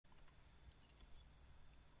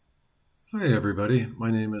Hi, everybody. My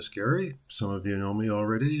name is Gary. Some of you know me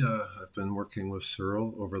already. I've been working with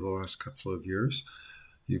Siril over the last couple of years.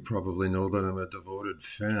 You probably know that I'm a devoted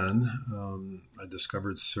fan. I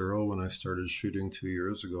discovered Siril when I started shooting 2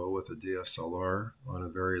 years ago with a DSLR on a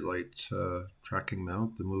very light tracking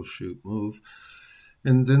mount, the Move Shoot Move.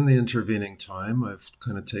 And in the intervening time, I've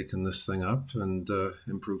kind of taken this thing up and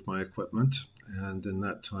improved my equipment. And in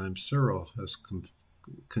that time, Siril has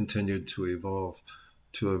continued to evolve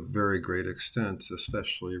to a very great extent,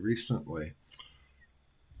 especially recently.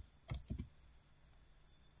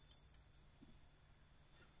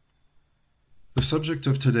 The subject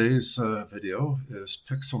of today's video is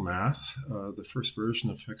Pixelmath. The first version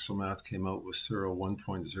of Pixelmath came out with Siril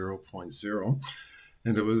 1.0.0,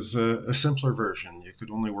 and it was a simpler version. You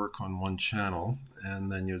could only work on one channel,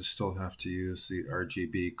 and then you'd still have to use the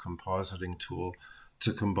RGB compositing tool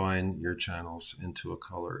to combine your channels into a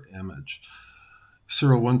color image.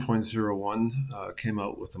 Siril 1.01 came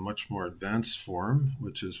out with a much more advanced form,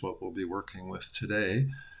 which is what we'll be working with today,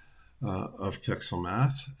 of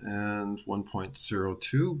Pixelmath. And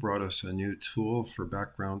 1.02 brought us a new tool for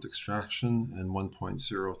background extraction, and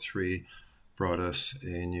 1.03 brought us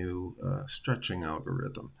a new stretching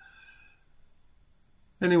algorithm.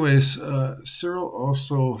 Anyways, Siril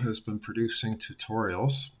also has been producing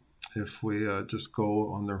tutorials. If we just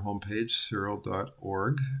go on their homepage,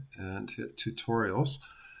 siril.org, and hit tutorials,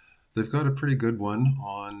 they've got a pretty good one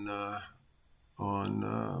on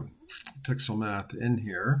Pixelmath in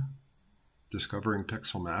here, discovering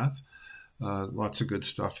Pixelmath. Lots of good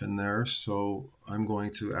stuff in there. So I'm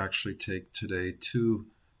going to actually take today two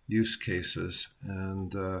use cases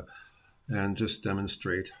and just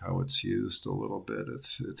demonstrate how it's used a little bit.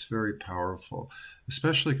 It's very powerful,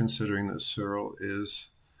 especially considering that Siril is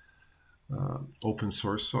open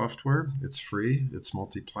source software. It's free. It's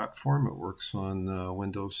multi-platform. It works on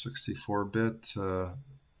Windows 64-bit,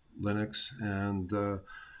 Linux,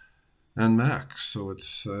 and Mac. So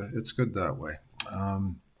it's good that way.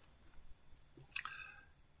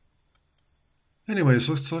 Anyways,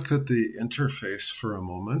 let's look at the interface for a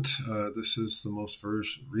moment. This is the most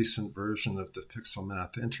recent version of the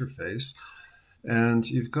Pixelmath interface. And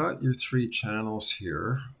you've got your three channels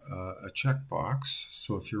here, a checkbox.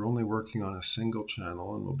 So if you're only working on a single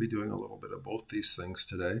channel, and we'll be doing a little bit of both these things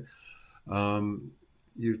today,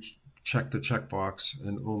 you check the checkbox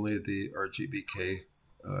and only the RGBK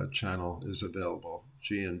channel is available.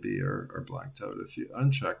 G and B are blacked out. If you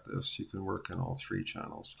uncheck this, you can work in all three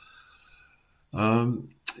channels.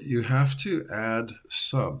 You have to add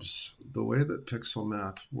subs. The way that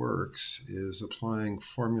Pixelmath works is applying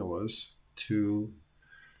formulas to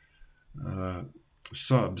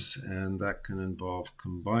subs, and that can involve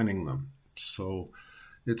combining them. So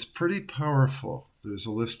it's pretty powerful. There's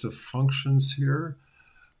a list of functions here.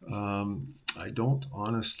 I don't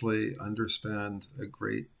honestly understand a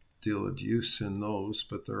great deal of use in those,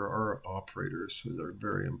 but there are operators that are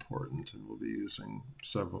very important, and we'll be using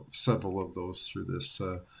several of those through this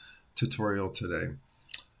tutorial today.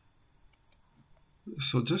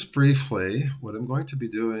 So just briefly, what I'm going to be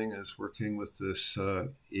doing is working with this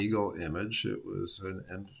Eagle image. It was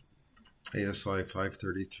an ASI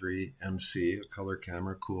 533 MC, a color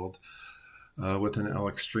camera cooled, with an L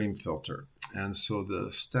Extreme filter. And so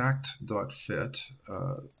the stacked.fit,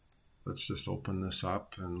 let's just open this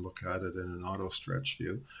up and look at it in an auto stretch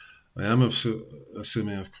view. I am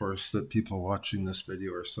assuming, of course, that people watching this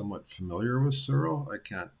video are somewhat familiar with Siril. I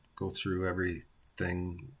can't go through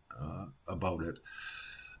everything about it.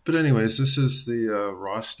 But anyways, this is the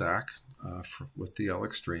raw stack with the L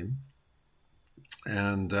Extreme.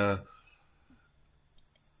 And I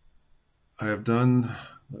have done,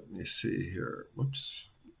 let me see here. Whoops.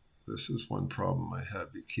 This is one problem I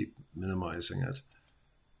have. You keep minimizing it.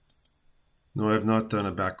 No, I have not done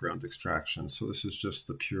a background extraction. So this is just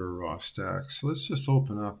the pure raw stack. So let's just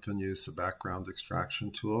open up and use the background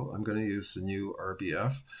extraction tool. I'm going to use the new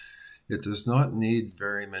RBF. It does not need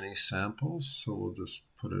very many samples, so we'll just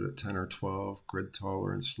put it at 10 or 12, grid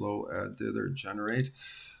tolerance, low, add dither, generate.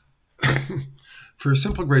 For a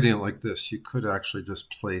simple gradient like this, you could actually just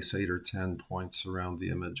place 8 or 10 points around the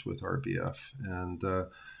image with RBF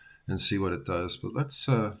and see what it does. But let's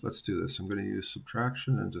do this. I'm going to use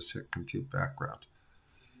subtraction and just hit compute background.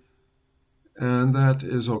 And that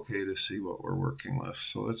is okay to see what we're working with.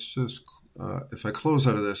 So let's just if I close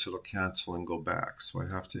out of this, it'll cancel and go back. So I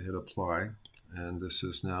have to hit apply, and this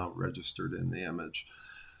is now registered in the image.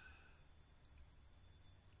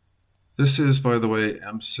 This is, by the way,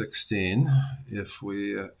 M16. If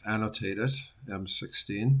we annotate it,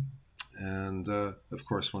 M16. And of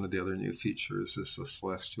course, one of the other new features is a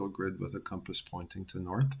celestial grid with a compass pointing to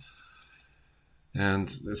north. And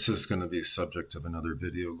this is going to be subject of another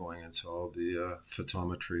video going into all the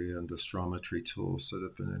photometry and astrometry tools that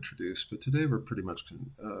have been introduced. But today we're pretty much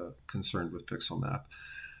concerned with Pixelmath.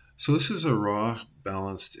 So this is a raw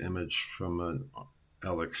balanced image from an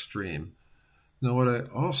L extreme. Now what I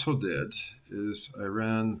also did is I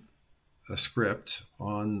ran a script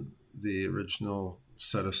on the original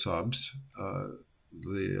set of subs,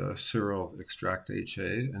 the Siril extract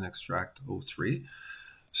HA and extract O3.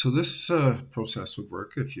 So this process would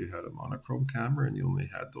work if you had a monochrome camera and you only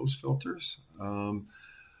had those filters.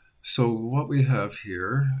 So what we have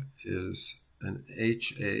here is an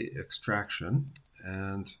HA extraction,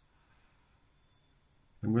 and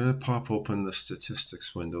I'm going to pop open the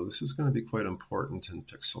statistics window. This is going to be quite important in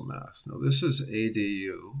Pixelmath. Now this is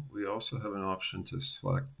ADU. We also have an option to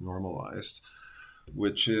select normalized,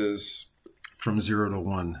 which is from 0 to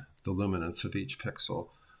 1, the luminance of each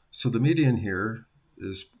pixel. So the median here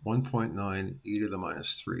is 1.9 e to the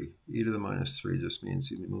minus 3. E to the minus 3 just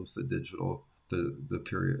means you move the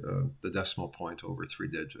the decimal point over 3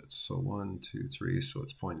 digits. So 1, 2, 3, so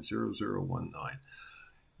it's 0.0019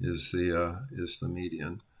 is the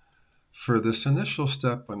median. For this initial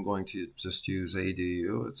step, I'm going to just use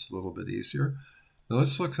ADU. It's a little bit easier. Now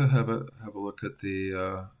let's have a look at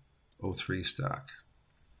the O3 stack.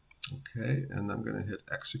 Okay, and I'm going to hit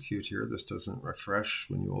execute here. This doesn't refresh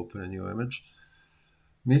when you open a new image.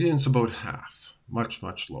 Median's about half, much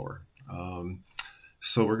lower.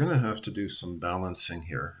 So we're going to have to do some balancing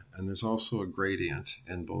here. And there's also a gradient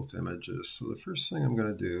in both images. So the first thing I'm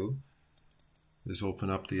going to do is open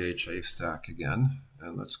up the HA stack again.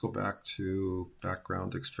 And let's go back to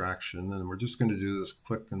background extraction. And we're just going to do this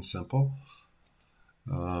quick and simple.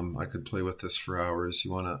 I could play with this for hours.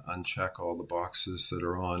 You want to uncheck all the boxes that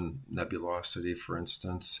are on nebulosity, for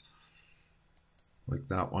instance, like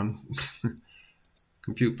that one.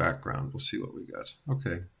 Compute background, we'll see what we get.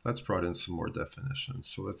 Okay, that's brought in some more definition.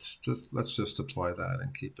 So let's just apply that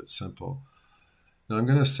and keep it simple. Now I'm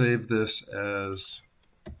going to save this as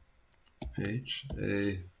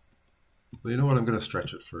HA. Well, you know what? I'm going to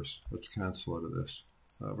stretch it first. Let's cancel out of this.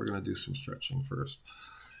 We're going to do some stretching first.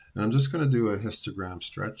 And I'm just going to do a histogram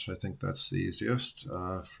stretch. I think that's the easiest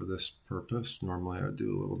for this purpose. Normally I would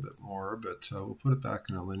do a little bit more, but we'll put it back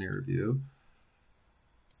in a linear view.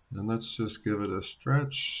 And let's just give it a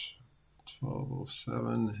stretch.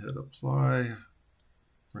 1207, hit apply.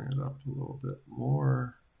 Bring it up a little bit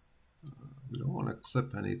more. We don't want to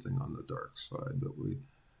clip anything on the dark side, but we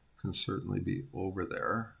can certainly be over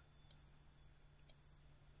there.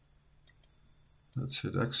 Let's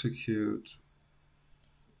hit execute.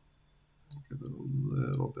 Give it a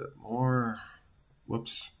little bit more.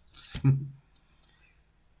 Whoops.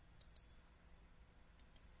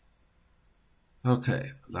 Okay,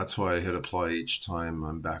 that's why I hit apply each time.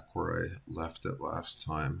 I'm back where I left it last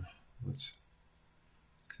time. Okay,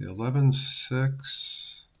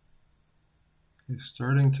 11.6. Okay,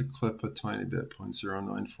 starting to clip a tiny bit,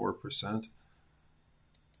 0.094%.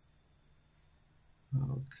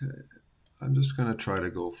 Okay. I'm just going to try to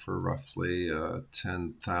go for roughly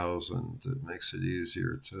 10,000. It makes it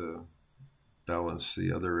easier to balance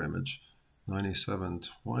the other image.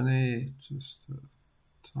 9720, just a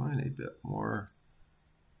tiny bit more.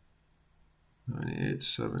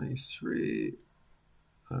 9873,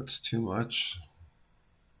 that's too much.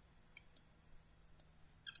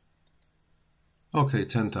 Okay,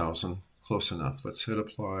 10,000, close enough. Let's hit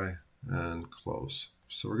apply and close.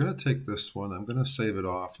 So we're going to take this one. I'm going to save it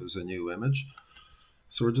off as a new image.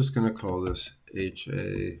 So we're just going to call this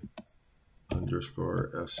HA_str.fit.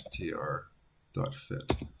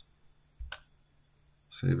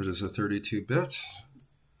 Save it as a 32-bit.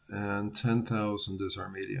 And 10,000 is our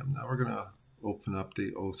medium. Now we're going to open up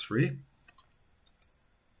the O3.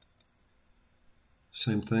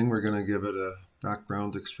 Same thing, we're going to give it a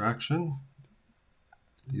background extraction.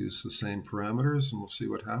 Use the same parameters and we'll see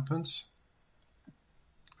what happens.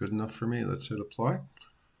 Good enough for me. Let's hit apply.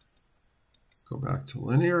 Go back to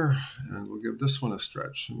linear and we'll give this one a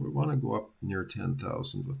stretch. And we want to go up near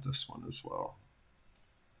 10,000 with this one as well.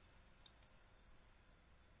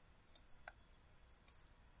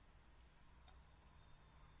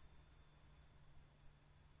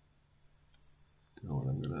 You know what,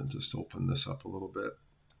 I'm going to just open this up a little bit.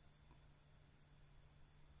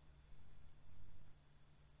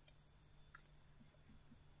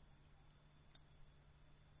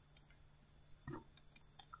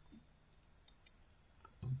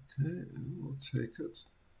 Okay, and we'll take it.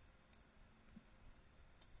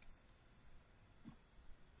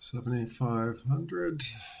 7,500.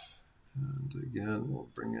 And again, we'll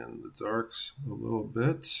bring in the darks a little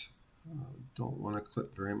bit. Don't want to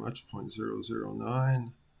clip very much,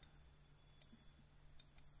 0.009.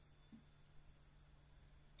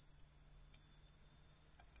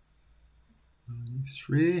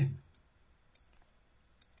 $93,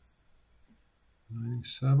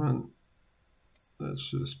 $97.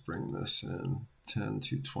 Let's just bring this in 10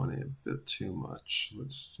 to 20, a bit too much.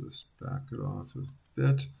 Let's just back it off a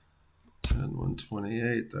bit. 10,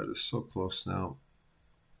 128, that is so close now.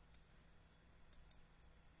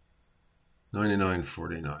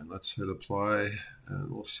 99.49. Let's hit apply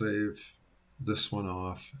and we'll save this one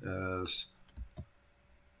off as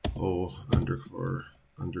O underscore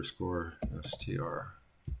str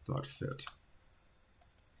dot fit.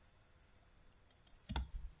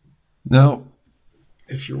 Now,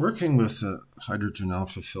 if you're working with a hydrogen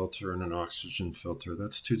alpha filter and an oxygen filter,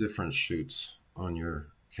 that's two different shoots on your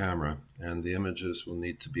camera, and the images will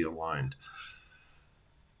need to be aligned.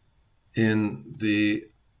 In the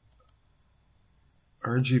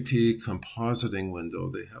RGP compositing window,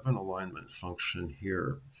 they have an alignment function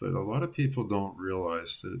here, but a lot of people don't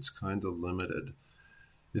realize that it's kind of limited.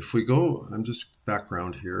 If we go, I'm just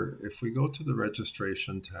background here, if we go to the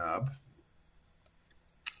registration tab,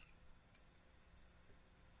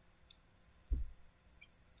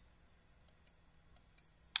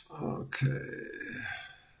 okay,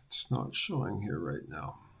 it's not showing here right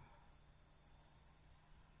now.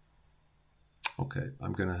 Okay,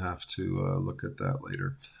 I'm going to have to look at that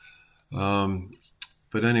later.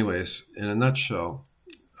 But anyways, in a nutshell,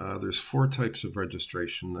 there's 4 types of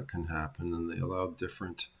registration that can happen, and they allow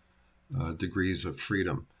different degrees of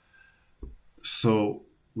freedom. So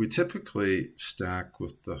we typically stack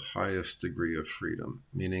with the highest degree of freedom,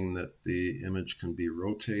 meaning that the image can be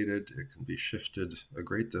rotated, it can be shifted a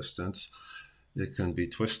great distance, it can be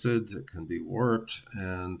twisted, it can be warped,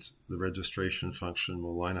 and the registration function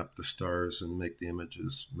will line up the stars and make the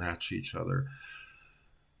images match each other.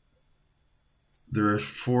 There are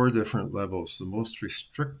 4 different levels. The most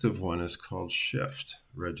restrictive one is called shift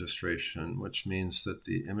registration, which means that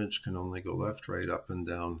the image can only go left, right, up, and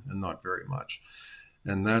down, and not very much.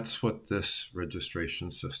 And that's what this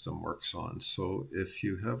registration system works on. So if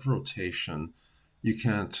you have rotation, you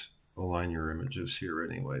can't align your images here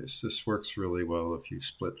anyways. This works really well if you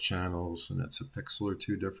split channels and it's a pixel or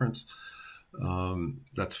 2 difference.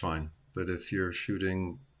 That's fine. But if you're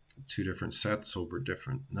shooting 2 different sets over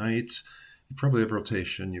different nights, you probably have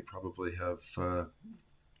rotation, you probably have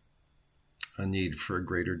a need for a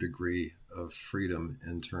greater degree of freedom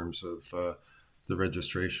in terms of the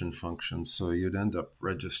registration function, so you'd end up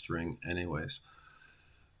registering anyways.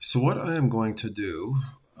 So what I am going to do,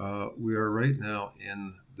 we are right now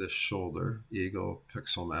in this shoulder, Eagle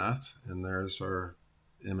Pixelmath, and there's our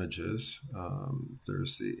images.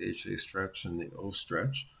 There's the HA stretch and the O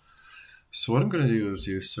stretch. So what I'm going to do is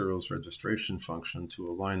use Siril's registration function to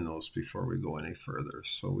align those before we go any further.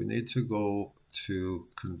 So we need to go to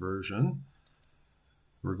conversion.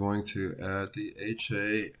 We're going to add the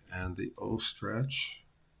HA and the O stretch.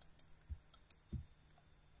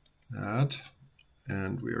 Add,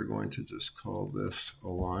 and we are going to just call this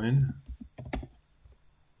align.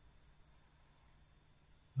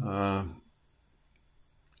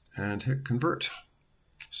 And hit convert.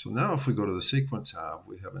 So now if we go to the sequence tab,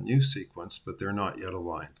 we have a new sequence, but they're not yet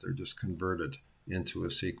aligned. They're just converted into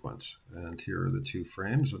a sequence. And here are the 2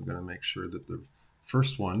 frames. I'm going to make sure that the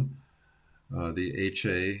first one, the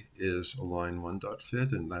HA, is align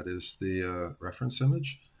 1.fit, and that is the reference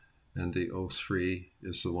image. And the O3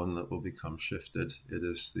 is the one that will become shifted. It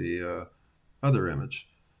is the other image.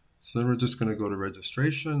 So then we're just going to go to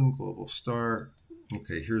registration, global star.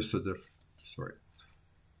 Okay, here's the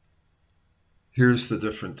Here's the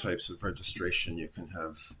different types of registration you can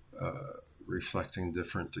have reflecting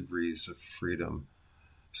different degrees of freedom.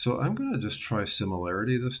 So I'm going to just try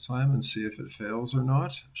similarity this time and see if it fails or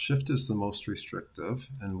not. Shift is the most restrictive,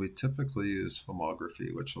 and we typically use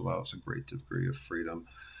homography, which allows a great degree of freedom.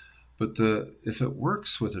 But if it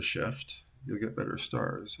works with a shift, you'll get better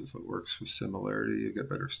stars. If it works with similarity, you get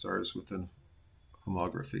better stars within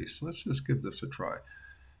homography. So let's just give this a try.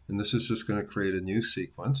 And this is just going to create a new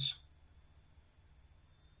sequence.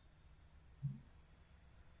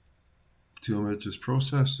 2 images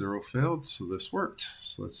processed, 0 failed, so this worked.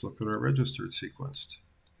 So let's look at our registered sequence.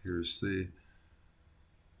 Here's the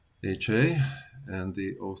HA and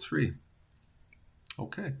the O3.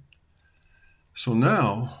 Okay, so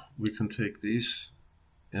now we can take these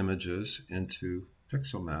images into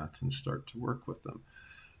Pixelmath and start to work with them.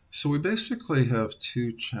 So we basically have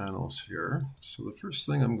 2 channels here. So the first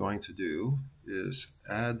thing I'm going to do is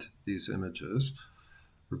add these images.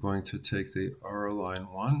 we're going to take the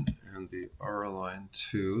R-Align1 and the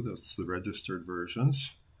R-Align2, that's the registered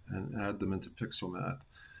versions, and add them into Pixelmath.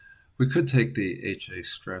 We could take the HA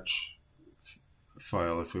stretch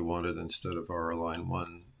file if we wanted instead of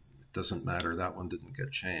R-Align1. It doesn't matter, that one didn't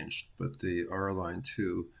get changed, but the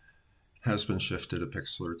R-Align2 has been shifted a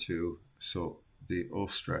pixel or two, so the O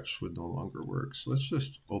stretch would no longer work. So let's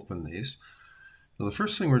just open these. Now the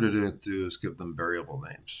first thing we're going to do is give them variable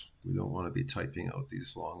names. We don't want to be typing out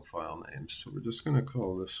these long file names, so we're just going to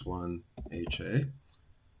call this one HA,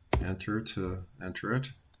 enter to enter it,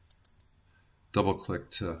 double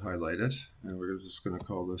click to highlight it, and we're just going to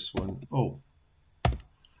call this one O.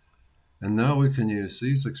 And now we can use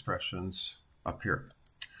these expressions up here.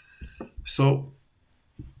 So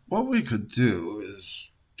what we could do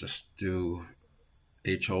is just do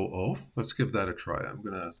HOO. Let's give that a try. I'm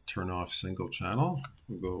going to turn off single channel.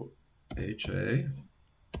 We'll go HA,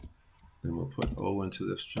 then we'll put O into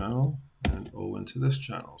this channel and O into this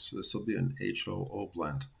channel. So this will be an HOO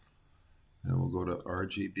blend. And we'll go to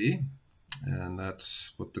RGB, and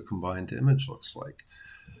that's what the combined image looks like.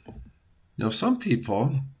 Now some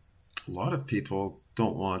people, a lot of people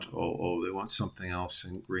don't want OO, they want something else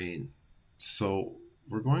in green. So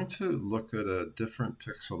we're going to look at a different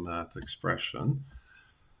Pixelmath expression.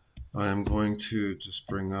 I'm going to just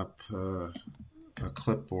bring up a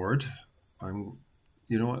clipboard. You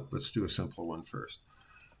know what, let's do a simple one first.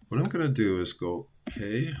 What I'm going to do is go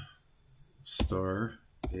K star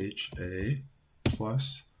HA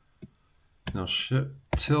plus, now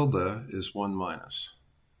tilde is 1 minus.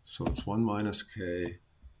 So it's 1 minus K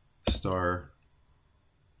star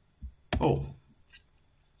O.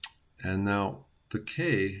 And now the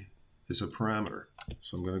K is a parameter.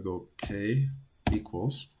 So I'm going to go K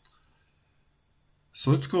equals. So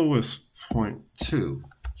let's go with 0.2.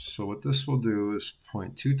 So what this will do is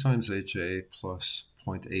 0.2 times HA plus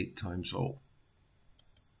 0.8 times O.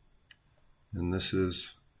 And this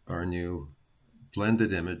is our new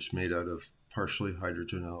blended image made out of partially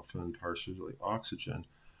hydrogen alpha and partially oxygen.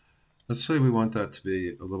 Let's say we want that to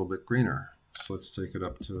be a little bit greener. So let's take it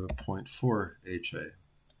up to 0.4 HA.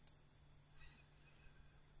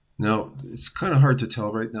 Now, it's kind of hard to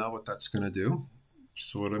tell right now what that's going to do.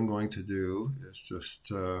 So what I'm going to do is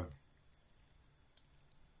just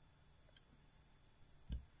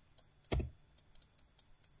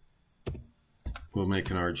we'll make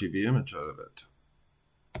an RGB image out of it.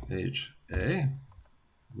 HA,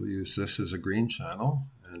 we'll use this as a green channel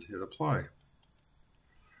and hit apply.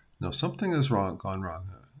 Now something has gone wrong.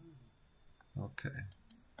 Okay.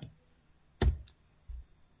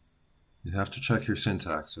 You have to check your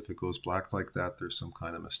syntax. If it goes black like that, there's some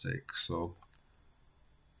kind of mistake. So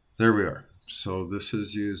there we are. So this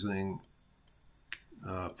is using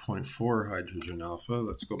 0.4 hydrogen alpha.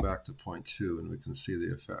 Let's go back to 0.2 and we can see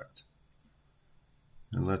the effect.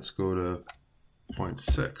 And let's go to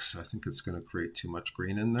 0.6. I think it's going to create too much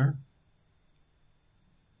green in there.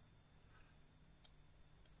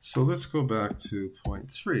 So let's go back to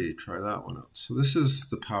 0.3, try that one out. So this is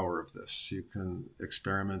the power of this. You can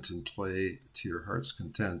experiment and play to your heart's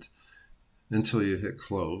content until you hit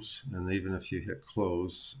close. And even if you hit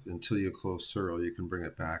close, until you close Siril, you can bring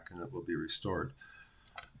it back and it will be restored.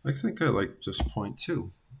 I think I like just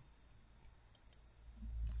 0.2.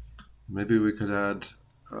 Maybe we could add,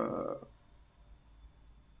 well,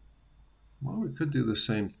 we could do the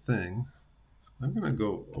same thing. I'm going to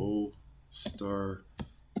go O star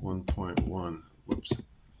 1.1, whoops,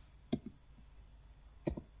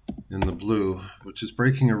 in the blue, which is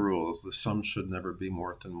breaking a rule. The sum should never be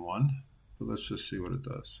more than 1, but let's just see what it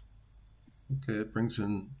does. Okay, it brings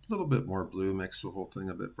in a little bit more blue, makes the whole thing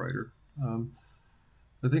a bit brighter.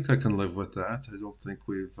 I think I can live with that. I don't think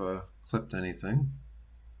we've clipped anything.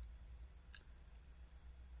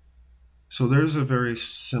 So there's a very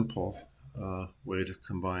simple way to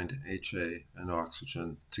combine HA and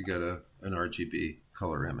oxygen to get an RGB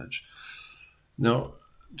color image. Now,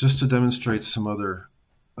 just to demonstrate some other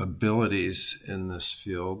abilities in this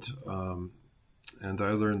field, and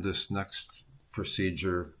I learned this next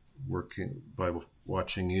procedure working by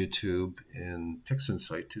watching YouTube in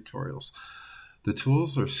Pixelmath tutorials. The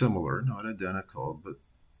tools are similar, not identical, but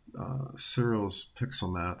Siril's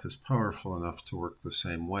Pixelmath is powerful enough to work the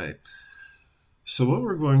same way. So what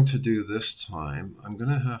we're going to do this time, I'm going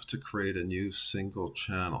to have to create a new single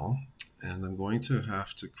channel, and I'm going to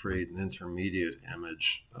have to create an intermediate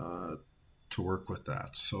image to work with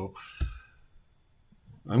that. So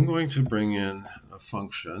I'm going to bring in a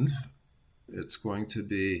function. It's going to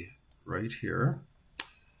be right here.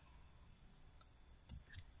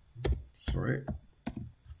 Sorry.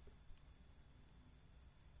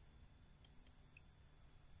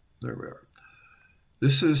 There we are.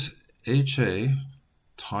 This is HA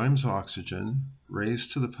times oxygen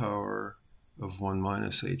raised to the power of 1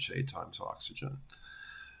 minus HA times oxygen.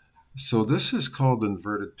 So this is called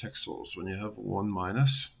inverted pixels. When you have 1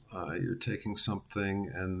 minus, you're taking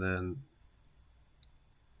something and then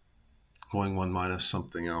going 1 minus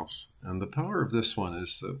something else. And the power of this one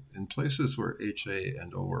is that in places where HA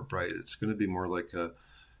and O are bright, it's going to be more like a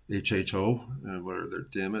HHO, and where they're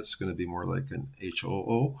dim, it's going to be more like an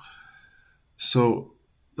HOO. So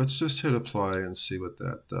let's just hit apply and see what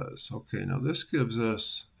that does. Okay, now this gives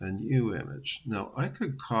us a new image. Now I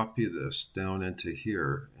could copy this down into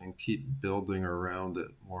here and keep building around it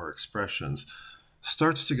more expressions.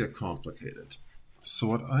 Starts to get complicated. So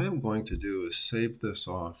what I am going to do is save this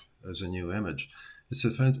off as a new image. It's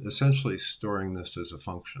essentially storing this as a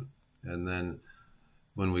function. And then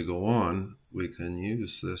when we go on, we can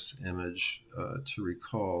use this image to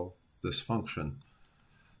recall this function.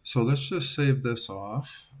 So let's just save this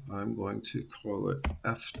off. I'm going to call it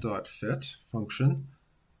f.fit function,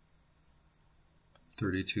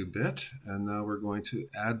 32-bit, and now we're going to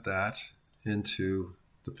add that into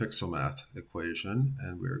the Pixelmath equation,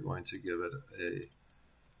 and we're going to give it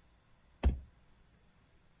a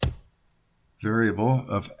variable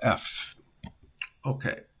of f.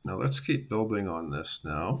 Okay, now let's keep building on this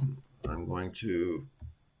now. I'm going to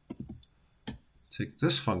take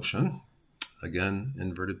this function, again,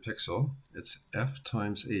 inverted pixel. It's f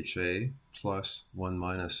times HA plus 1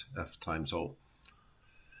 minus f times O.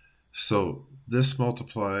 So this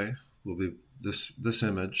multiply will be, this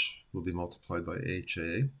image will be multiplied by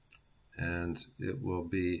HA, and it will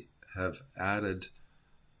be have added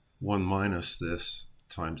 1 minus this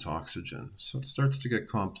times oxygen. So it starts to get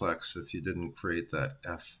complex if you didn't create that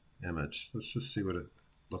F image. Let's just see what it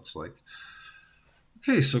looks like.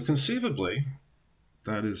 Okay, so conceivably,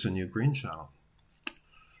 that is a new green channel.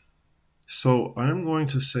 So I'm going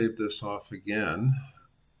to save this off again,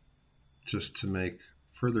 just to make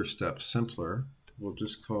further steps simpler. We'll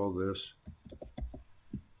just call this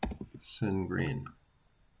Sin Green.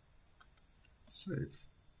 Save.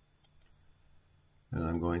 And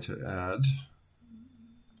I'm going to add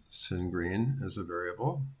Sin Green as a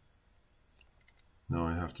variable. Now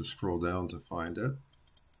I have to scroll down to find it.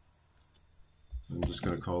 I'm just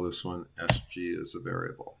going to call this one SG as a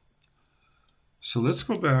variable. So let's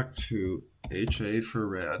go back to HA for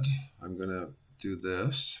red. I'm going to do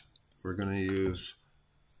this. We're going to use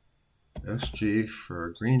SG for our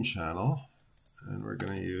green channel, and we're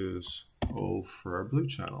going to use O for our blue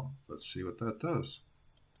channel. Let's see what that does.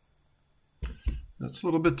 That's a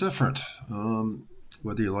little bit different,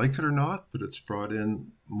 whether you like it or not, but it's brought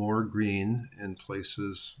in more green in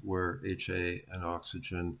places where HA and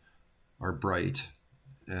oxygen are bright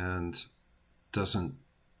and doesn't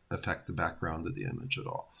affect the background of the image at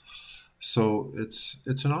all. So it's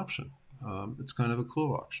an option. It's kind of a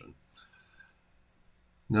cool option.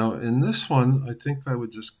 Now in this one, I think I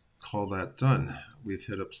would just call that done. We've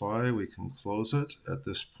hit apply, we can close it. At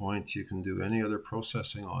this point, you can do any other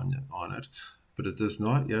processing on it, but it does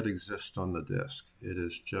not yet exist on the disk. It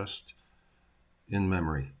is just in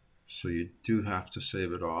memory. So you do have to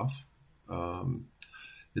save it off.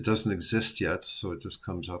 It doesn't exist yet, so it just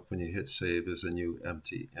comes up when you hit save as a new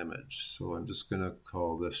empty image. So I'm just going to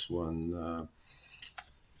call this one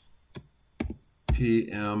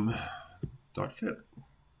pm.fit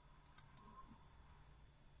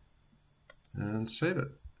and save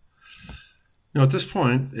it. Now at this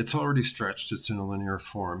point, it's already stretched. It's in a linear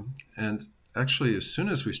form. And actually, as soon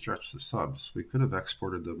as we stretch the subs, we could have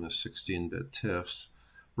exported them as 16-bit TIFFs,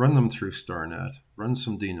 run them through StarNet, run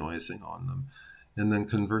some denoising on them, and then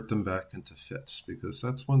convert them back into fits, because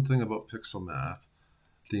that's one thing about Pixelmath.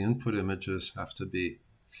 The input images have to be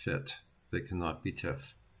fit. They cannot be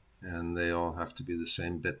TIFF, and they all have to be the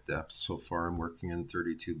same bit depth. So far I'm working in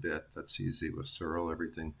 32-bit. That's easy with Siril.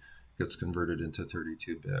 Everything gets converted into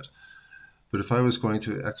 32-bit. But if I was going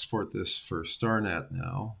to export this for StarNet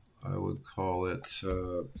now, I would call it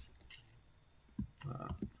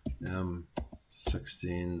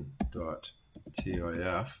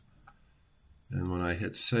m16.tif. And when I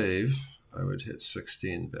hit save, I would hit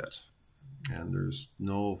 16-bit. And there's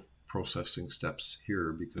no processing steps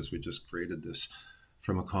here because we just created this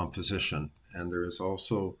from a composition. And there is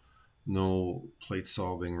also no plate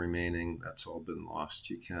solving remaining. That's all been lost.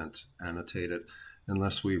 You can't annotate it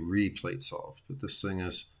unless we re-plate solve. But this thing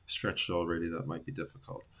is stretched already. That might be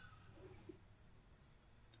difficult.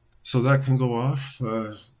 So that can go off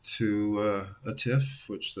to a TIFF,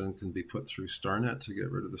 which then can be put through StarNet to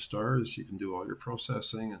get rid of the stars. You can do all your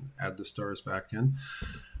processing and add the stars back in.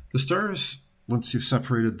 The stars, once you've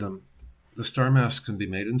separated them, the star mask can be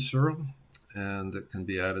made in Siril, and it can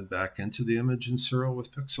be added back into the image in Siril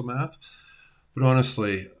with Pixelmath. But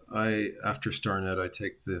honestly, after StarNet, I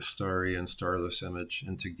take the starry and starless image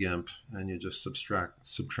into GIMP, and you just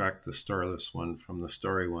subtract the starless one from the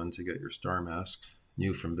starry one to get your star mask.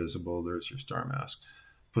 New from visible, there's your star mask.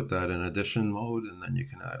 Put that in addition mode, and then you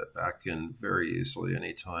can add it back in very easily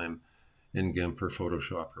anytime in GIMP or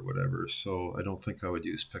Photoshop or whatever. So I don't think I would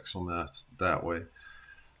use Pixelmath that way.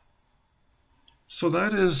 So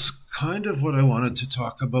that is kind of what I wanted to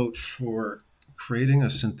talk about for creating a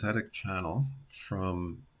synthetic channel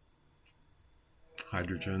from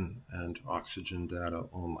hydrogen and oxygen data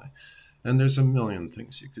only. And there's a million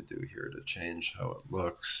things you could do here to change how it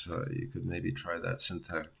looks. You could maybe try that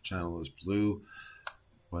synthetic channel as blue.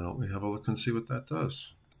 Why don't we have a look and see what that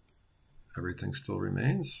does? Everything still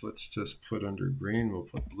remains. Let's just put under green, we'll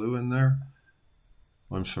put blue in there.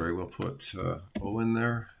 I'm sorry, we'll put O in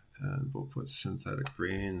there, and we'll put synthetic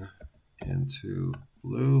green into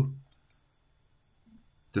blue.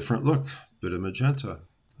 Different look, bit of magenta.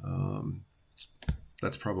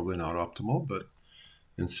 That's probably not optimal, but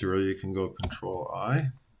in Siril you can go Control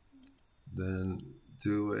I, then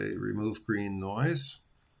do a remove green noise,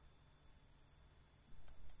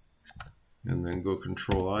 and then go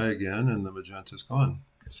Control I again, and the magenta's gone.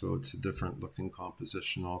 So it's a different looking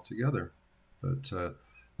composition altogether, but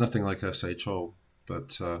nothing like SHO,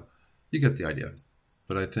 but you get the idea.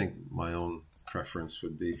 But I think my own preference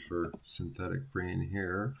would be for synthetic green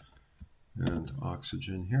here and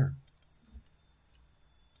oxygen here.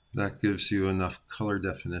 That gives you enough color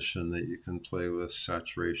definition that you can play with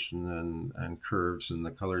saturation and curves in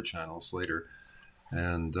the color channels later,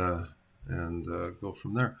 and go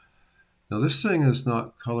from there. Now this thing is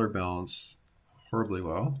not color balanced horribly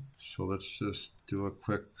well, so let's just do a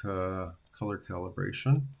quick color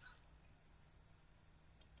calibration.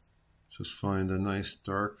 Just find a nice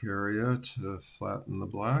dark area to flatten the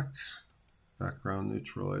black, background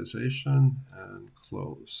neutralization, and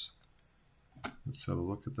close. Let's have a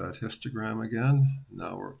look at that histogram again.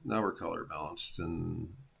 Now we're color balanced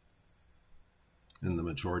in the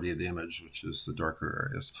majority of the image, which is the darker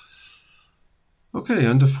areas. Okay,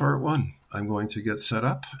 end of part one. I'm going to get set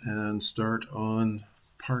up and start on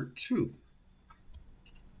part two.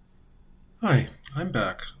 Hi, I'm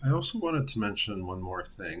back. I also wanted to mention one more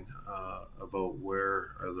thing about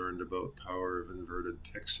where I learned about power of inverted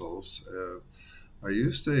pixels. I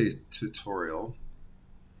used a tutorial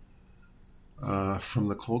from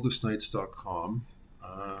thecoldestnights.com,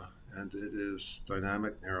 and it is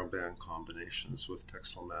dynamic narrowband combinations with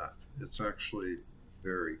Pixelmath. It's actually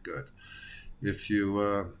very good. If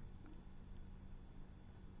you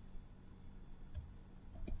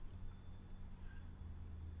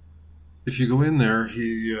go in there,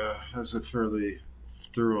 he has a fairly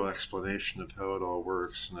thorough explanation of how it all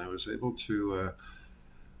works, and I was able to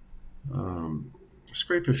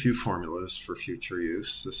scrape a few formulas for future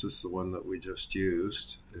use. This is the one that we just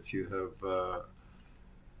used. If you have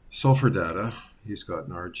sulfur data, he's got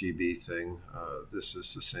an RGB thing. This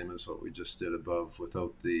is the same as what we just did above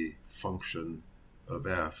without the function of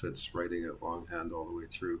F. It's writing it longhand all the way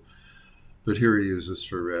through. But here he uses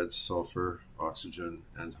for red, sulfur, oxygen,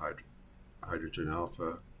 and hydrogen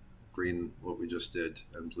alpha, green, what we just did,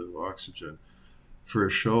 and blue, oxygen. For a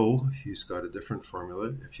show, he's got a different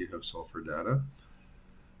formula if you have sulfur data.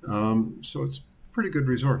 So it's a pretty good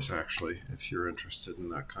resource, actually, if you're interested in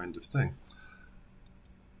that kind of thing.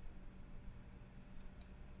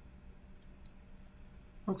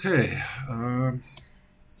 Okay.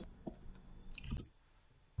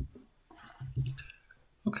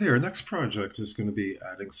 Okay, our next project is going to be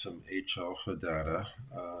adding some H-alpha data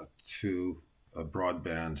to a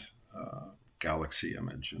broadband galaxy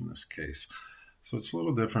image in this case. So it's a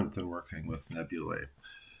little different than working with nebulae.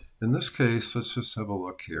 In this case, let's just have a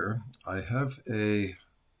look here. I have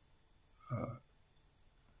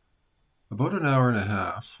about an hour and a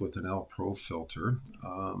half with an L Pro filter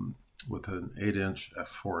with an 8-inch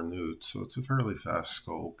f4 newt, so it's a fairly fast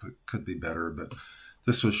scope. It could be better, but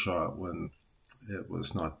this was shot when it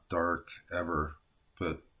was not dark ever,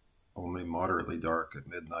 but only moderately dark at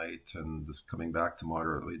midnight and coming back to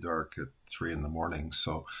moderately dark at 3 in the morning.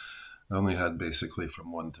 So I only had basically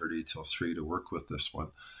from 1:30 till 3 to work with this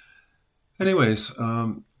one. Anyways,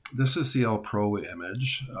 this is the L Pro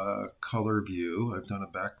image, color view. I've done a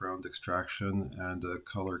background extraction and a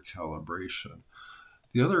color calibration.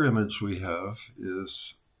 The other image we have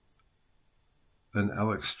is an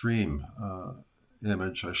L Extreme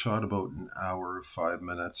image. I shot about an hour, 5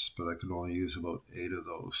 minutes, but I could only use about 8 of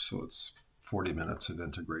those, so it's 40 minutes of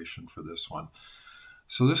integration for this one.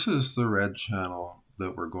 So this is the red channel,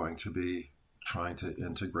 that we're going to be trying to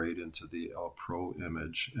integrate into the L Pro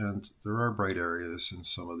image. And there are bright areas in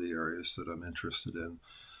some of the areas that I'm interested in.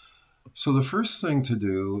 So the first thing to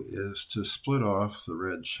do is to split off the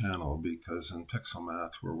red channel, because in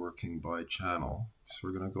Pixelmath we're working by channel. So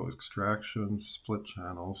we're going to go extraction, split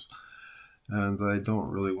channels, and I don't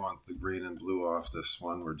really want the green and blue off this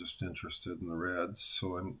one. We're just interested in the red.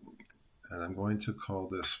 So I'm going to call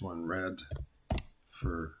this one red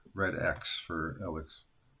X for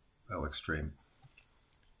L extreme.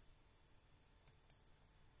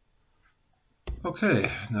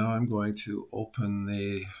 Okay, now I'm going to open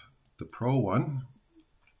the Pro one,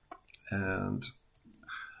 and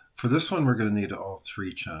for this one we're going to need all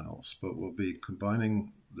three channels, but we'll be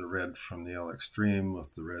combining the red from the L extreme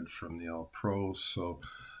with the red from the L Pro, so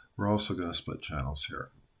we're also going to split channels here.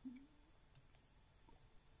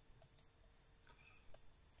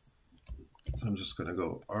 So I'm just going to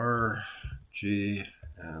go R, G,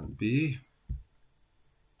 and B,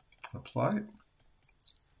 apply,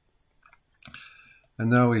 and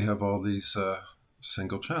now we have all these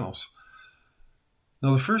single channels.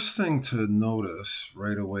 Now the first thing to notice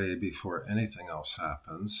right away before anything else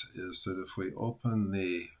happens is that if we open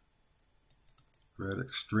the red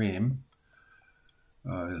extreme,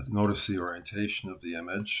 notice the orientation of the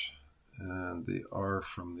image, and the R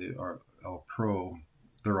from the L Pro,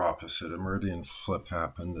 they're opposite. A meridian flip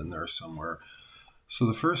happened in there somewhere. So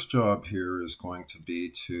the first job here is going to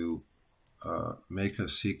be to make a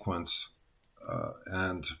sequence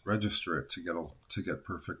and register it to get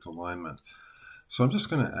perfect alignment. So I'm just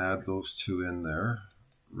going to add those two in there,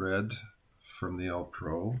 red from the L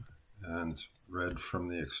Pro and red from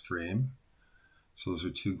the extreme. So those are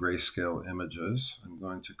two grayscale images. I'm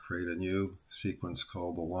going to create a new sequence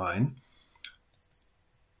called Align.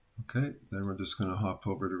 Okay, then we're just going to hop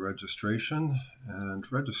over to registration and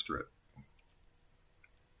register it.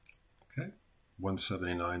 Okay,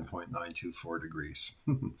 179.924 degrees.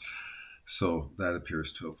 So that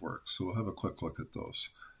appears to have worked. So we'll have a quick look at those.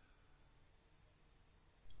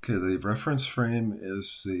 Okay, the reference frame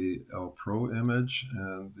is the L Pro image,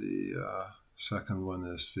 and the second one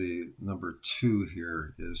is the number 2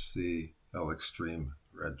 here is the L extreme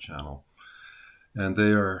red channel. And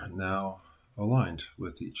they are now aligned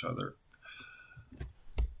with each other.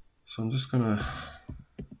 So I'm just going to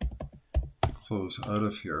close out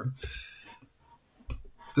of here.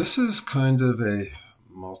 This is kind of a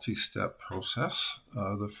multi-step process.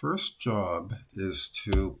 The first job is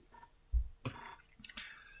to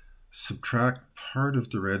subtract part of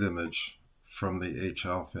the red image from the H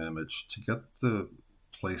alpha image to get the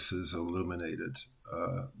places illuminated,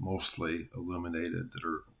 mostly illuminated, that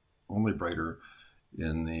are only brighter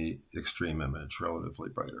in the extreme image, relatively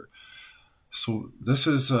brighter. So this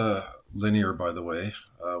is linear, by the way.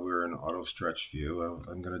 We're in auto stretch view.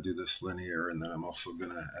 I'm going to do this linear, and then I'm also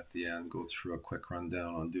going to, at the end, go through a quick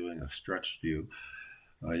rundown on doing a stretched view.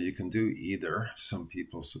 You can do either. Some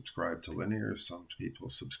people subscribe to linear, some people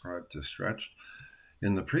subscribe to stretched.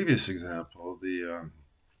 In the previous example, the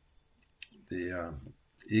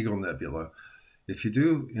Eagle Nebula, if you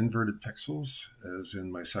do inverted pixels, as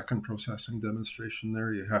in my second processing demonstration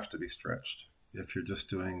there, you have to be stretched. If you're just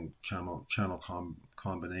doing channel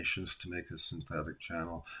combinations to make a synthetic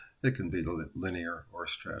channel, it can be linear or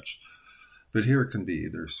stretched. But here it can be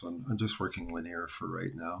either, so I'm just working linear for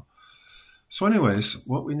right now. So anyways,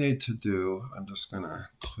 what we need to do, I'm just going to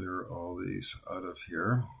clear all these out of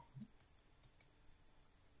here.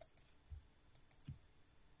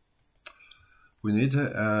 We need to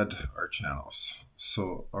add our channels.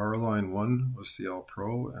 So R line 1 was the L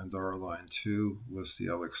Pro, and R line 2 was the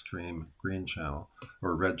L extreme green channel,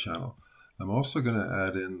 or red channel. I'm also going to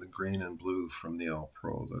add in the green and blue from the L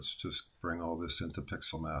Pro. Let's just bring all this into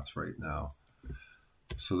Pixelmath right now.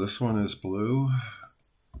 So this one is blue,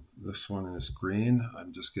 this one is green.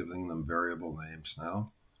 I'm just giving them variable names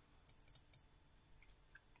now.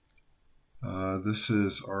 This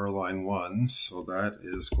is R line 1, so that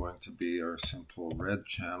is going to be our simple red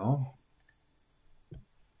channel.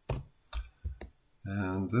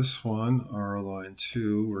 And this one, R line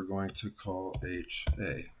 2, we're going to call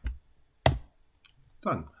HA.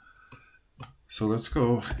 Done. So let's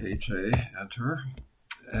go HA, enter,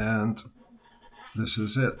 and this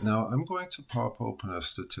is it. Now I'm going to pop open a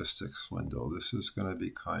statistics window. This is going to be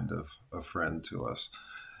kind of a friend to us.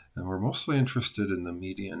 And we're mostly interested in the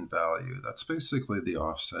median value. That's basically the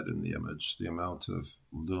offset in the image, the amount of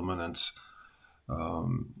luminance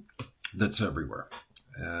that's everywhere.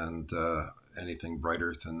 And anything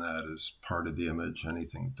brighter than that is part of the image.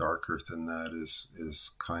 Anything darker than that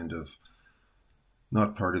is kind of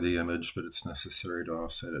not part of the image, but it's necessary to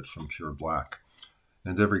offset it from pure black.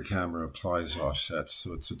 And every camera applies offsets,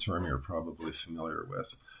 so it's a term you're probably familiar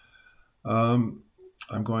with. I'm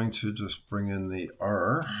going to just bring in the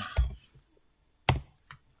R,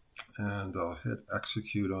 and I'll hit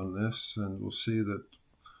execute on this, and we'll see that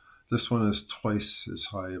this one is twice as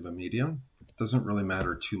high of a median. It doesn't really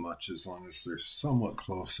matter too much as long as they're somewhat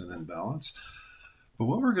close and in balance. But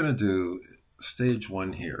what we're going to do, stage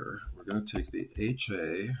one here, we're going to take the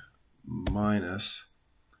HA minus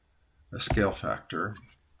a scale factor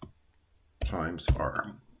times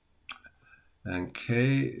R. And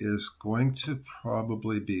K is going to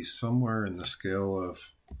probably be somewhere in the scale of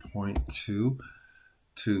 0.2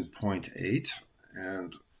 to 0.8,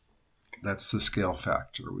 and that's the scale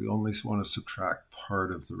factor. We only want to subtract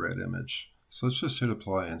part of the red image. So let's just hit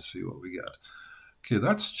apply and see what we get. Okay,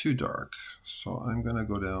 that's too dark. So I'm going to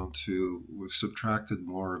go down to, we've subtracted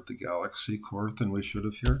more of the galaxy core than we should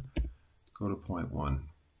have here. Go to 0.1.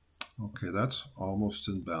 Okay, that's almost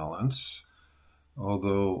in balance,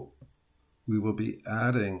 although we will be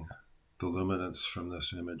adding the luminance from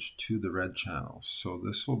this image to the red channels. So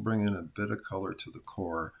this will bring in a bit of color to the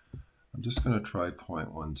core. I'm just going to try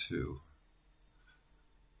 0.12.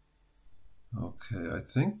 Okay, I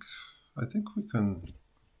think we can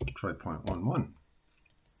try 0.11.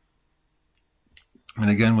 And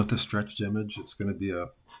again, with the stretched image, it's going to be a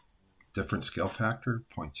different scale factor,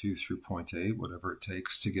 0.2 through 0.8, whatever it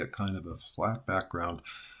takes to get kind of a flat background,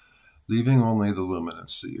 leaving only the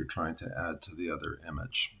luminance that you're trying to add to the other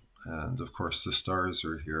image. And of course, the stars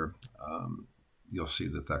are here. You'll see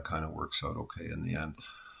that that kind of works out okay in the end.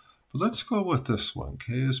 But let's go with this one.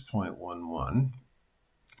 K is 0.11.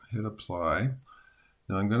 Hit apply.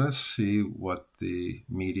 Now I'm going to see what the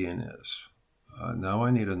median is. Now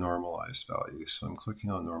I need a normalized value, so I'm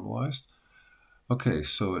clicking on normalized. Okay,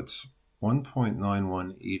 so it's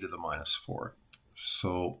 1.91 e to the minus 4.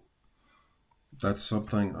 So that's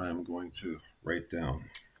something I'm going to write down.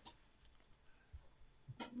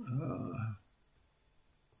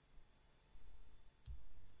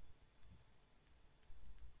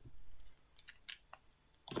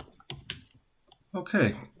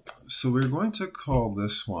 Okay, so we're going to call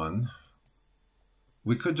this one,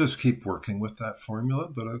 we could just keep working with that formula,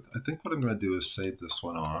 but I think what I'm going to do is save this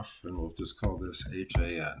one off, and we'll just call this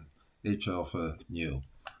HAN, H alpha nu.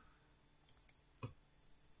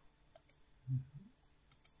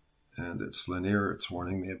 And it's linear, it's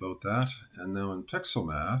warning me about that. And now in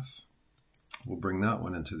Pixelmath, we'll bring that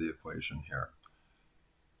one into the equation here.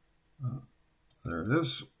 There it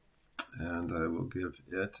is. And I will give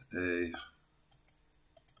it a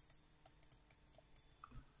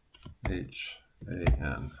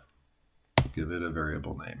HAN. Give it a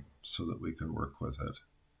variable name so that we can work with it.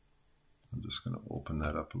 I'm just going to open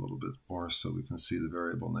that up a little bit more so we can see the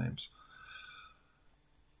variable names.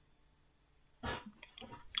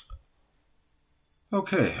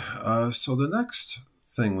 Okay, so the next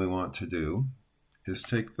thing we want to do is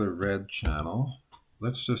take the red channel.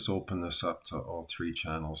 Let's just open this up to all three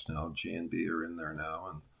channels now. G and B are in there now,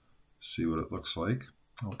 and see what it looks like.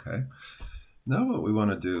 Okay. Now what we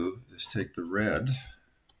want to do is take the red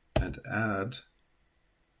and add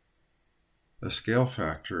a scale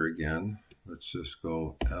factor again. Let's just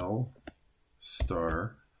go L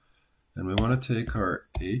star, and we want to take our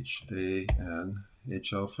HAN,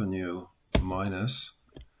 H alpha nu, minus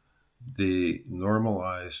the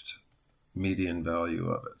normalized median value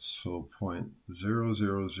of it. So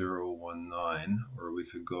 0.00019, or we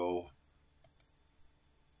could go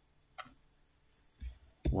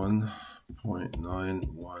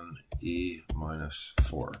 1.91 e minus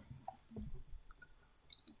 4.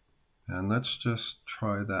 And let's just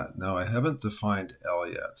try that. Now I haven't defined L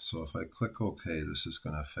yet, so if I click OK, this is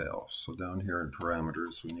going to fail. So down here in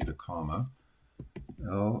parameters, we need a comma.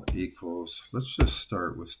 L equals, let's just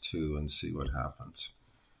start with 2 and see what happens.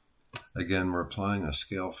 Again, we're applying a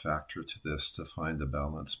scale factor to this to find a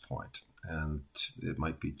balance point. And it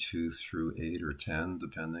might be 2 through 8 or 10,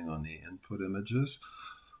 depending on the input images.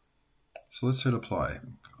 So let's hit apply.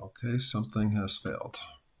 Okay, something has failed.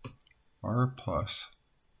 R plus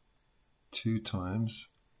 2 times,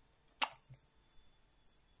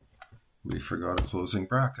 we forgot a closing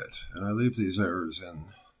bracket. And I leave these errors in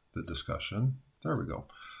the discussion. There we go.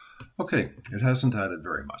 Okay, it hasn't added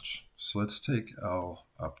very much. So let's take L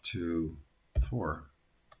up to 4.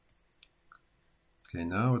 Okay,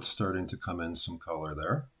 now it's starting to come in some color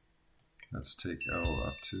there. Let's take L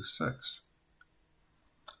up to 6.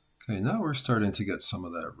 Okay, now we're starting to get some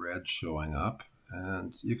of that red showing up,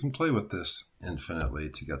 and you can play with this infinitely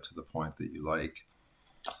to get to the point that you like.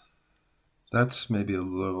 That's maybe a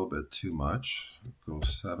little bit too much. Go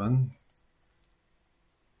 7.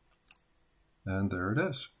 And there it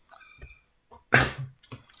is.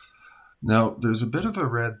 Now, there's a bit of a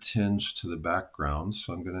red tinge to the background,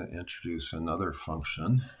 so I'm going to introduce another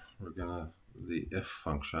function. The if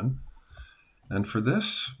function. And for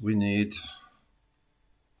this, we need,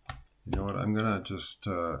 you know what, I'm going to just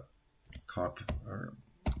copy or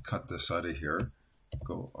cut this out of here.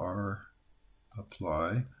 Go R,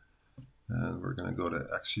 apply, and we're going to go to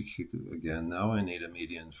execute again. Now I need a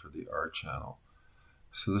median for the R channel.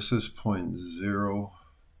 So this is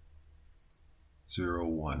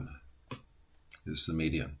 0.001 is the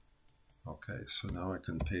median. Okay, so now I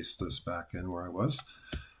can paste this back in where I was.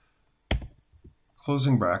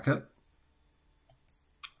 Closing bracket.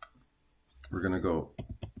 We're going to go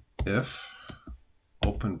if,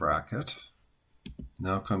 open bracket.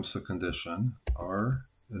 Now comes the condition. R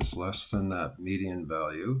is less than that median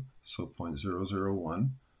value, so 0.001,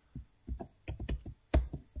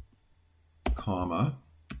 comma.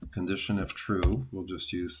 Condition if true, we'll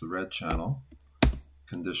just use the red channel.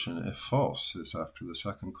 Condition if false is after the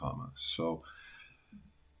second comma. So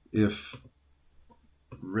if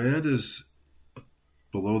red is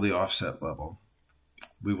below the offset level,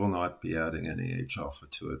 we will not be adding any H alpha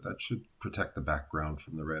to it. That should protect the background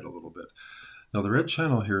from the red a little bit. Now the red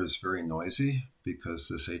channel here is very noisy because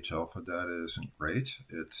this H alpha data isn't great.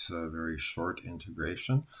 It's a very short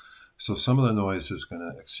integration. So some of the noise is going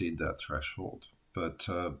to exceed that threshold. But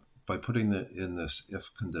by putting it in this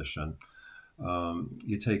if condition,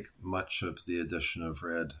 you take much of the addition of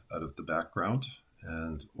red out of the background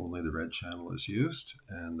and only the red channel is used.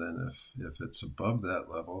 And then if it's above that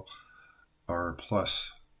level, R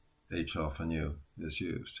plus H alpha nu is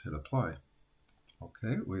used. Hit apply.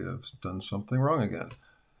 Okay, we have done something wrong again.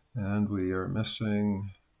 And we are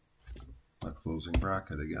missing a closing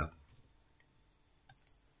bracket again.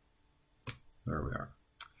 There we are.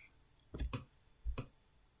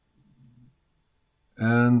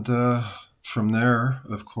 And from there,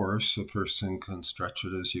 of course, a person can stretch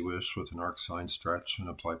it as you wish with an arcsine stretch and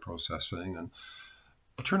apply processing and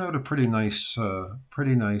turn out a pretty nice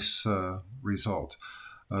result.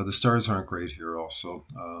 The stars aren't great here also.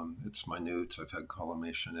 It's minute. I've had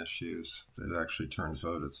collimation issues. It actually turns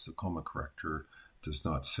out it's the coma corrector does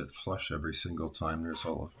not sit flush every single time. There's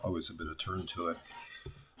always a bit of turn to it.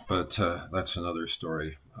 But that's another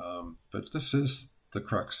story. But this is the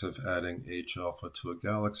crux of adding H alpha to a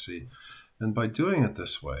galaxy. And by doing it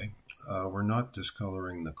this way, we're not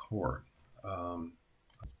discoloring the core.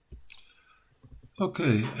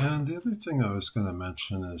 Okay, and the other thing I was going to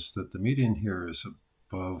mention is that the median here is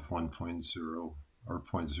above 1.0 or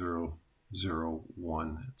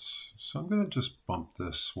 0.001. So I'm going to just bump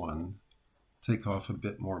this one, take off a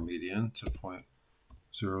bit more median to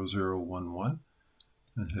 0.0011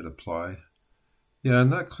 and hit apply. Yeah,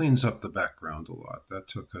 and that cleans up the background a lot. That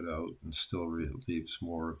took it out and still leaves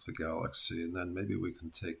more of the galaxy. And then maybe we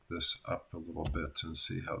can take this up a little bit and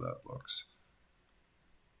see how that looks.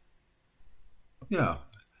 Yeah,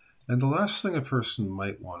 and the last thing a person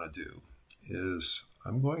might want to do is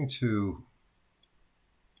I'm going to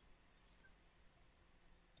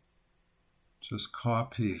just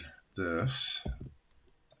copy this,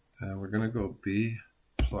 and we're going to go B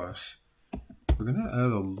plus. We're going to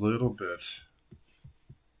add a little bit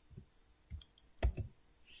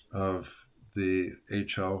of the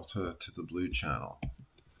H alpha to the blue channel.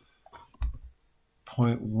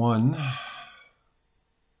 0.1.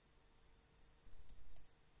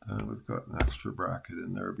 And we've got an extra bracket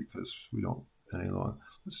in there because we don't any longer.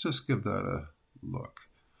 Let's just give that a look.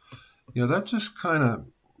 Yeah, that just kind of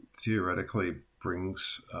theoretically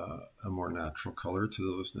brings a more natural color to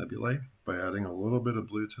those nebulae by adding a little bit of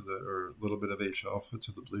blue to or a little bit of H alpha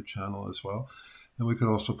to the blue channel as well. And we could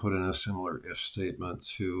also put in a similar if statement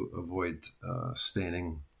to avoid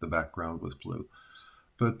staining the background with blue.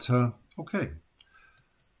 But okay.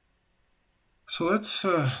 So let's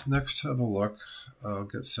next have a look. I'll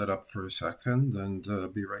get set up for a second and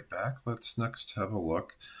be right back. Let's next have a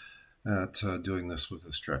look at doing this with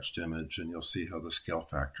a stretched image, and you'll see how the scale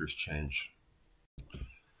factors change.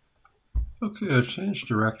 Okay, I've changed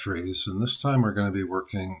directories, and this time we're going to be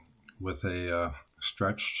working with a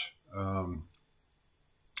stretched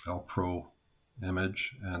L-Pro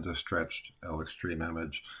image and a stretched L-Extreme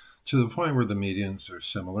image to the point where the medians are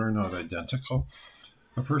similar, not identical.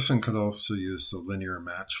 A person could also use the linear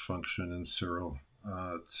match function in Siril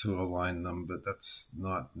to align them, but that's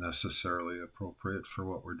not necessarily appropriate for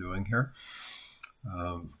what we're doing here.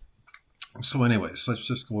 So anyways, let's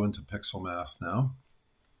just go into Pixelmath now.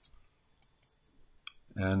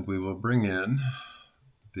 And we will bring in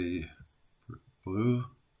the blue,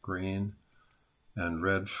 green, and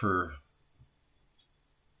red for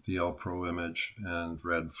the L Pro image and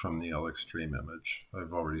red from the L Extreme image.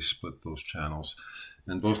 I've already split those channels,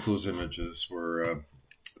 and both those images were,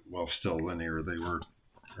 well, still linear. They were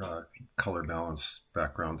color balanced,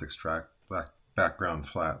 background extract, background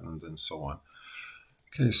flattened, and so on.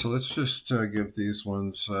 Okay, so let's just give these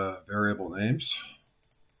ones variable names.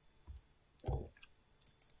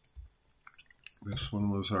 This one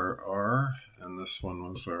was our R, and this one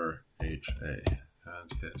was our HA,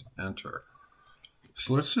 and hit enter.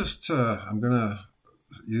 So let's just, I'm going to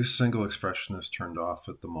use single expression is turned off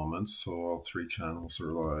at the moment, so all three channels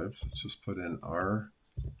are live. Let's just put in R,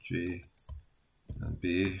 G, and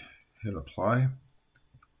B, hit apply.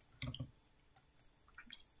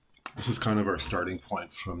 This is kind of our starting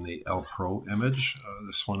point from the L Pro image.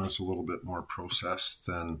 This one is a little bit more processed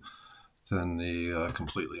than the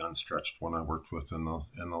completely unstretched one I worked with in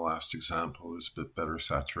the last example. There's a bit better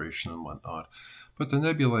saturation and whatnot. But the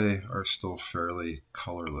nebulae are still fairly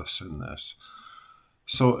colorless in this.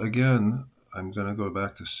 So again, I'm going to go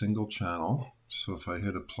back to single channel. So if I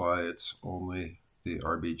hit apply, it's only the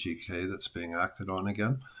RBGK that's being acted on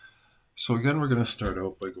again. So again, we're going to start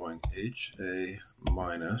out by going HA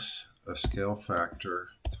minus a scale factor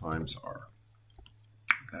times R.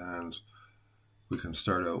 And we can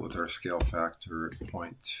start out with our scale factor at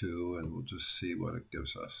 0.2, and we'll just see what it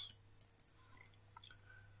gives us.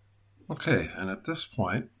 Okay, and at this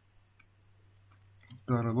point,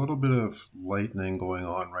 got a little bit of lightning going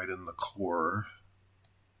on right in the core.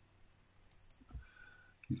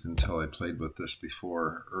 You can tell I played with this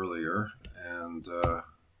before earlier, and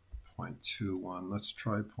 0.21, let's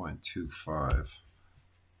try 0.25.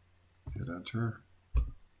 Hit enter.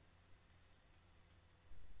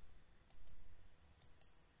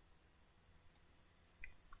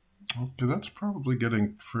 Okay, that's probably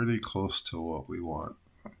getting pretty close to what we want.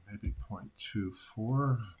 Maybe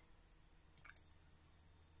 0.24.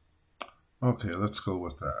 Okay, let's go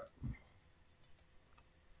with that.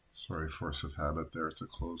 Sorry, force of habit there to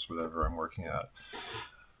close whatever I'm working at.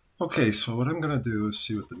 Okay, so what I'm going to do is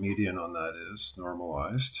see what the median on that is,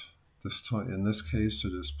 normalized. This time, in this case,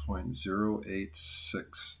 it is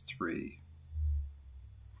 0.0863.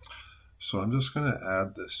 So I'm just going to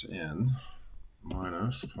add this in,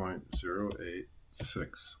 minus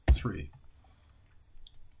 0.0863.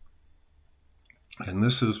 And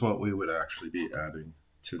this is what we would actually be adding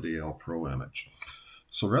to the L Pro image.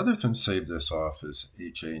 So rather than save this off as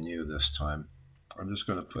HA new this time, I'm just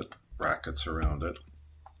going to put brackets around it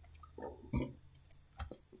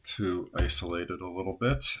to isolate it a little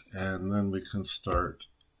bit, and then we can start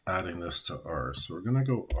adding this to R. So we're going to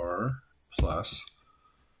go R plus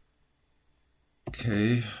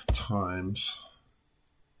K times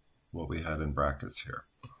what we had in brackets here.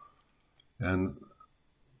 And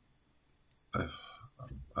I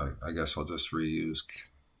guess I'll just reuse.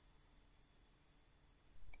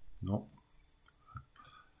 Nope.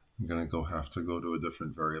 I'm going to have to go to a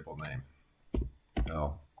different variable name.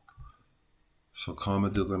 L. So comma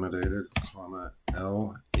delimitated, comma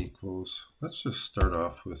L equals, let's just start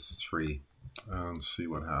off with 3 and see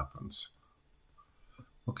what happens.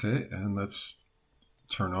 Okay, and let's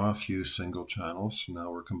turn off use single channels. So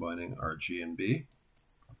now we're combining R, G, and B.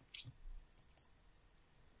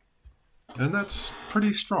 And that's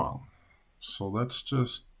pretty strong. So let's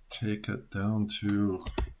just take it down to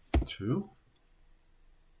 2.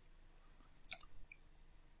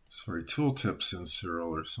 Sorry, tooltips in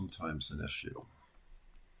Siril are sometimes an issue.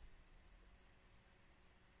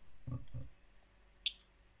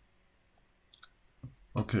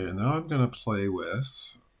 Okay, and now I'm going to play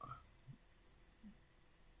with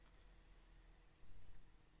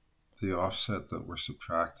the offset that we're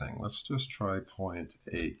subtracting. Let's just try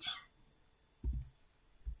 0.8.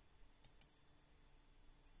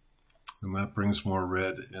 And that brings more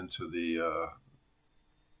red into the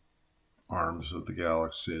arms of the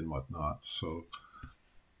galaxy and whatnot. So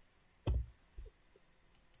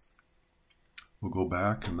we'll go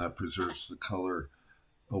back, and that preserves the color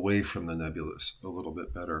away from the nebulous a little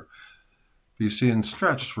bit better. But you see, in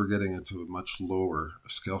stretched, we're getting into a much lower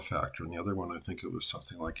scale factor. And the other one, I think it was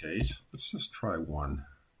something like 8. Let's just try 1.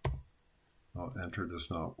 Well, enter does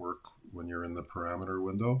not work when you're in the parameter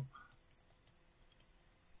window.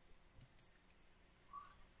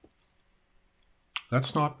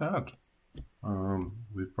 That's not bad.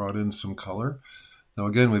 We've brought in some color. Now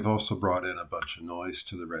again, we've also brought in a bunch of noise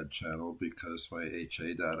to the red channel because my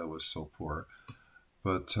HA data was so poor.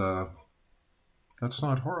 But that's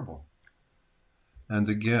not horrible. And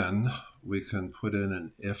again, we can put in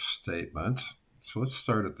an if statement. So let's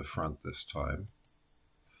start at the front this time.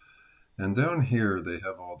 And down here, they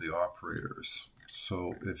have all the operators.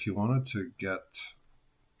 So if you wanted to get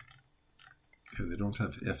Okay, they don't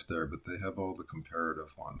have if there, but they have all the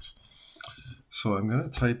comparative ones. So I'm going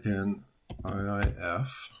to type in IIF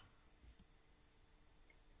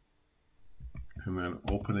and then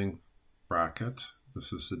opening bracket.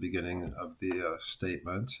 This is the beginning of the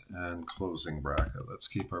statement, and closing bracket. Let's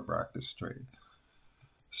keep our brackets straight.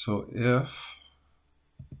 So if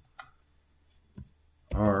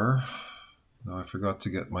R, now I forgot to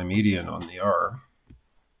get my median on the R.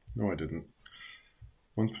 No, I didn't.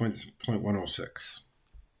 1.106.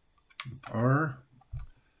 R,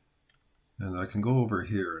 and I can go over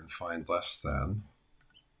here and find less than.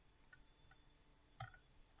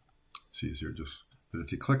 It's easier just, but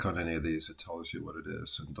if you click on any of these, it tells you what it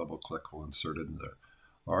is, and double click will insert it in there.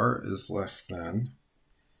 R is less than.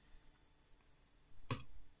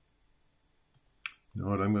 You know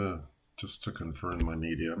what, I'm going to, just to confirm my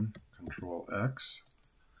median, Control X,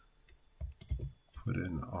 put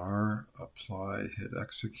in R, apply, hit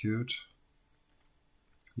execute.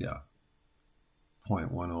 Yeah,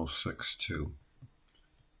 0.1062.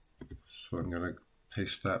 So I'm going to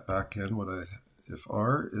paste that back in. If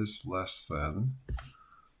R is less than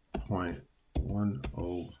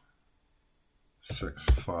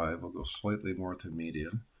 0.1065, we'll go slightly more to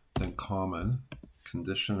median, then common,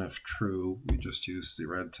 condition if true, we just use the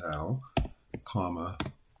red towel, comma,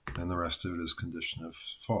 and the rest of it is condition if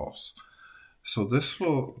false. So this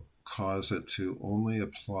will cause it to only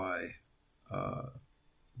apply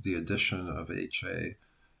the addition of HA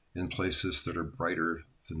in places that are brighter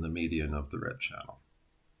than the median of the red channel.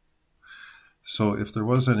 So if there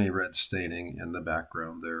was any red staining in the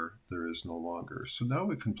background there is no longer. So now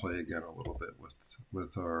we can play again a little bit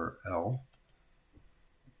with our L.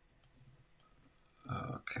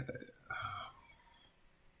 Okay.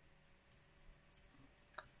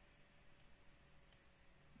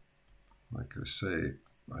 Like I say,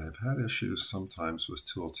 I have had issues sometimes with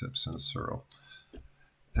tooltips in Siril.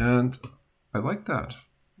 And I like that.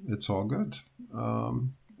 It's all good.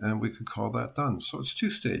 And we could call that done. So it's two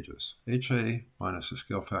stages, HA minus a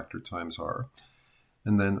scale factor times R,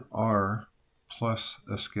 and then R plus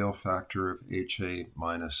a scale factor of HA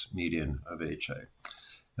minus median of HA.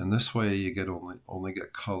 And this way you get only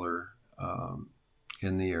get color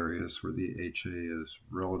in the areas where the HA is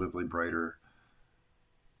relatively brighter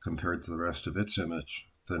compared to the rest of its image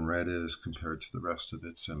than red is compared to the rest of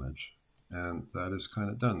its image. And that is kind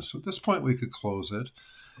of done. So at this point we could close it,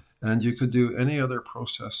 and you could do any other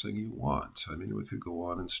processing you want. I mean, we could go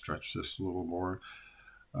on and stretch this a little more.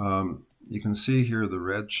 You can see here the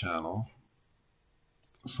red channel.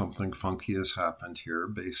 Something funky has happened here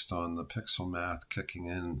based on the Pixelmath kicking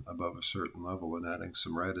in above a certain level and adding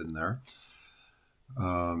some red in there.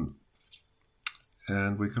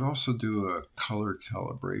 And we could also do a color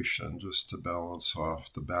calibration just to balance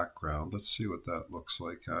off the background. Let's see what that looks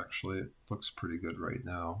like actually. It looks pretty good right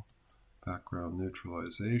now. Background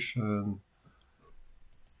neutralization.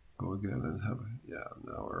 Go again and have, yeah,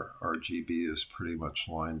 now our RGB is pretty much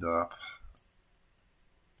lined up.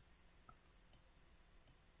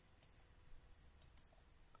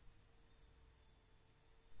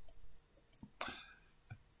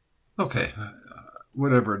 Okay,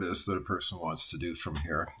 whatever it is that a person wants to do from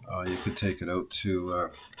here. You could take it out to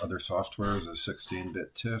other softwares, a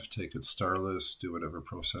 16-bit TIFF, take it starless, do whatever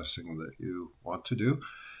processing that you want to do,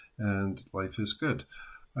 and life is good.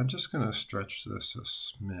 I'm just going to stretch this a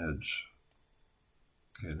smidge.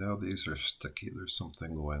 Okay, now these are sticky. There's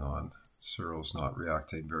something going on. Siril's not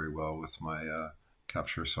reacting very well with my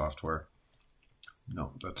capture software.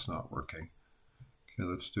 No, that's not working. Okay,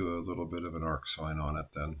 let's do a little bit of an arc sign on it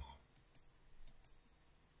then.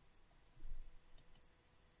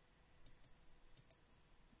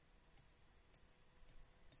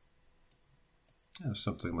 Yeah,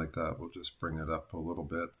 something like that. We'll just bring it up a little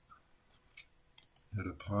bit. Hit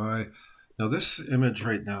apply. Now this image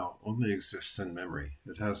right now only exists in memory.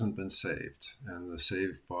 It hasn't been saved, and the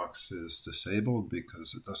save box is disabled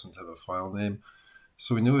because it doesn't have a file name.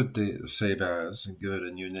 So we knew it save as and give it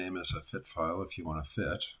a new name as a fit file if you want to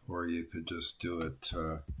fit, or you could just do it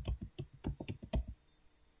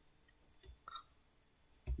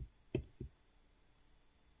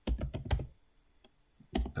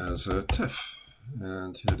as a TIFF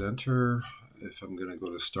and hit enter. If I'm going to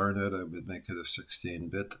go to StarNet, I would make it a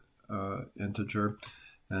 16-bit integer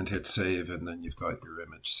and hit save, and then you've got your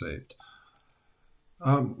image saved.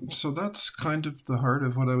 So that's kind of the heart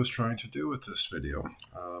of what I was trying to do with this video.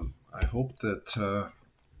 I hope that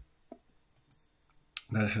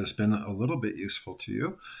that has been a little bit useful to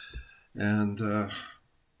you. And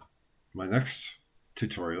my next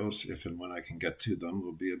tutorials, if and when I can get to them,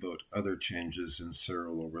 will be about other changes in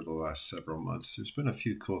Siril over the last several months. There's been a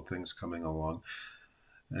few cool things coming along,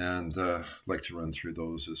 and I'd like to run through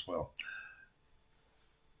those as well.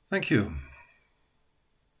 Thank you.